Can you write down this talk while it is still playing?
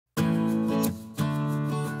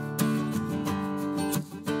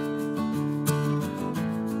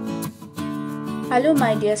Hello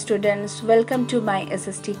my dear students, welcome to my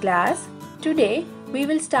SST class. Today we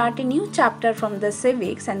will start a new chapter from the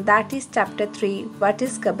Civics, and that is chapter 3, what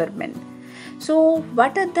is government. So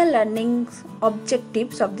what are the learning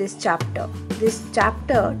objectives of this chapter? This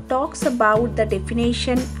chapter talks about the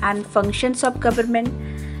definition and functions of government,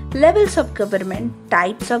 levels of government,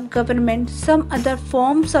 types of government, some other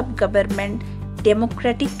forms of government,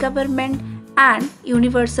 democratic government and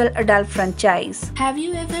universal adult franchise. Have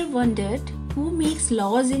you ever wondered who makes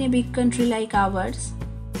laws in a big country like ours?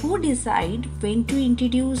 Who decide when to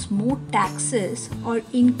introduce more taxes or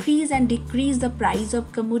increase and decrease the price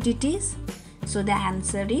of commodities? So the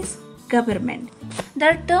answer is government.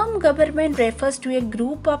 The term government refers to a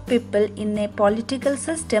group of people in a political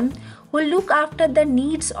system who look after the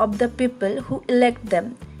needs of the people who elect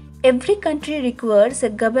them. Every country requires a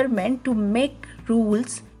government to make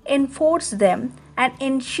rules, enforce them, and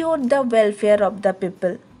ensure the welfare of the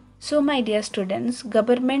people. So my dear students,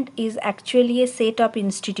 government is actually a set of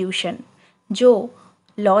institution जो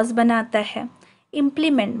laws बनाता है,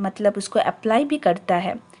 implement मतलब उसको apply भी करता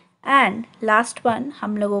है, and last one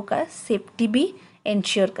हम लोगों का safety भी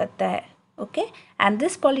ensure करता है. Okay, and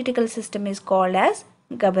this political system is called as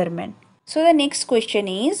government. So the next question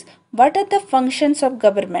is, what are the functions of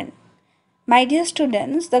government? My dear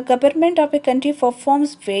students, the government of a country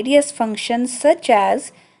performs various functions such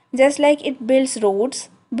as, just like it builds roads,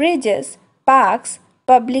 bridges, parks,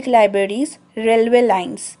 public libraries, railway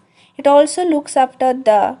lines. It also looks after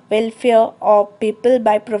the welfare of people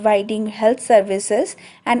by providing health services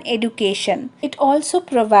and education. It also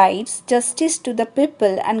provides justice to the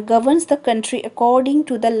people and governs the country according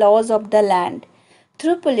to the laws of the land.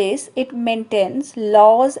 Through police, it maintains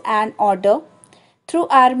laws and order. Through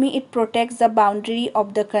army, it protects the boundary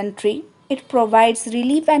of the country. It provides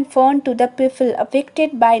relief and fund to the people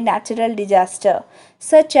affected by natural disaster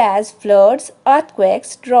such as floods,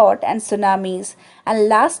 earthquakes, drought and tsunamis. And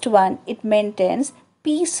last one, it maintains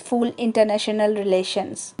peaceful international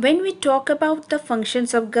relations. When we talk about the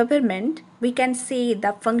functions of government, we can say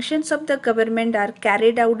the functions of the government are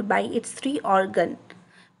carried out by its three organs.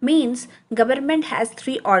 Means government has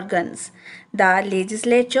three organs: the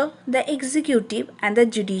legislature, the executive and the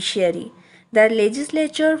judiciary. The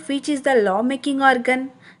legislature, which is the law-making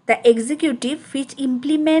organ, the executive, which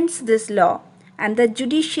implements this law, and the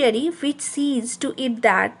judiciary, which sees to it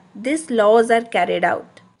that these laws are carried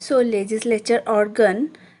out. So legislature organ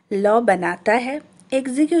law बनाता है,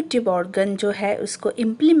 executive organ जो है उसको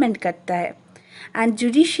implement करता है, and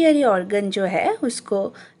judiciary organ जो है उसको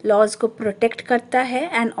लॉज को प्रोटेक्ट करता है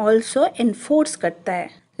एंड ऑल्सो इन्फोर्स करता है.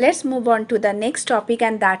 Let's move on to the next topic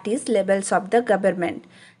and that is levels of the government.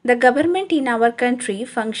 The government in our country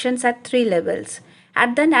functions eight three levels.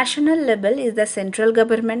 At the national level is the central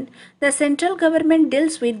government. The central government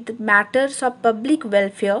deals with matters of public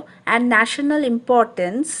welfare and national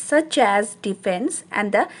importance such as defense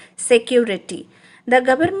and the security. The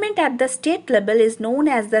government at the state level is known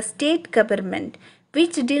as the state government,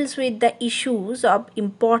 which deals with the issues of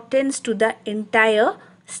importance to the entire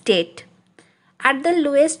state. At the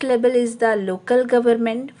lowest level is the local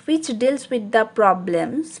government, which deals with the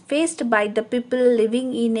problems faced by the people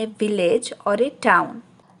living in a village or a town.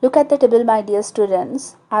 Look at the table, my dear students,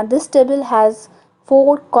 and this table has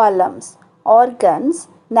 4 columns: organs,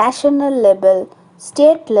 national level,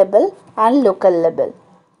 state level and local level.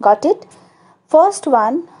 Got it? First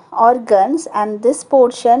one, organs, and this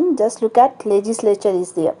portion, just look at legislature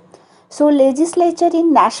is there. So legislature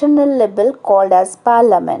in national level called as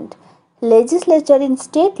parliament. Legislature in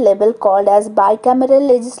state level called as bicameral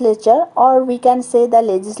legislature, or we can say the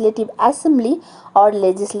legislative assembly or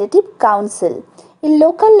legislative council. In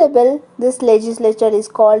local level, this legislature is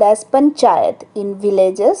called as panchayat in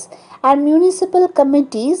villages, and municipal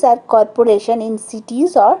committees are corporation in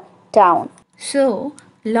cities or town. So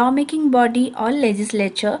law making body और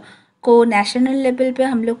legislature को national level पे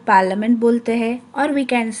हम लोग parliament बोलते हैं, और we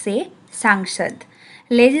can say सांसद.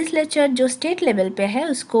 Legislature जो स्टेट लेवल पे है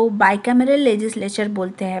उसको बाइकैमरल लेजिस्लेचर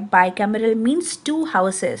बोलते हैं. Bicameral means 2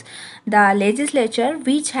 houses. The legislature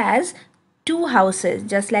which has 2 houses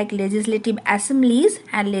just like legislative assemblies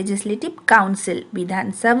and legislative council,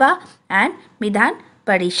 Vidhan Sabha and Vidhan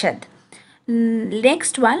Parishad.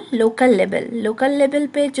 Next one, local level. Local level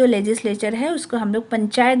पे जो legislature है उसको हम लोग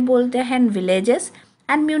पंचायत बोलते हैं, and villages,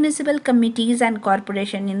 and municipal committees and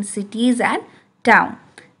corporation in cities and town.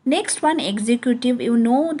 Next one, executive. You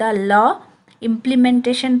know the law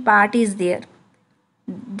implementation part is there,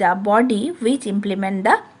 the body which implement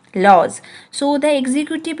the laws. So the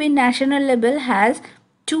executive in national level has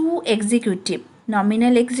 2 executive,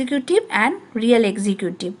 nominal executive and real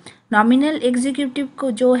executive. Nominal executive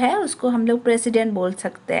को जो है उसको हम लोग president बोल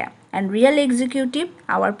सकते हैं, and real executive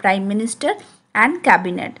our prime minister and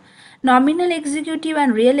cabinet. Nominal executive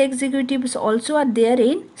and real executives also are there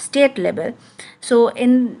in state level. So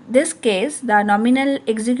in this case, the nominal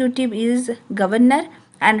executive is governor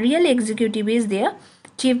and real executive is their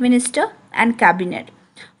chief minister and cabinet.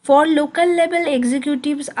 For local level,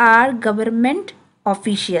 executives are government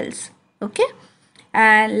officials. Okay.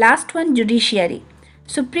 And last one, judiciary.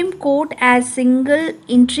 Supreme Court as single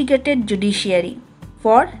integrated judiciary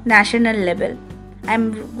for national level. I am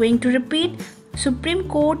going to repeat. Supreme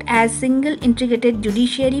Court as single integrated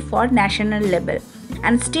judiciary for national level,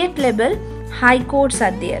 and state level high courts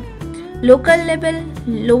are there. Local level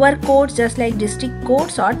lower courts just like district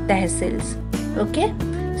courts or tehsils. Okay,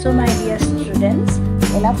 so my dear students,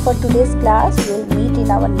 enough for today's class. We'll meet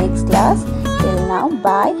in our next class. Till now,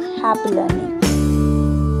 bye. Happy learning.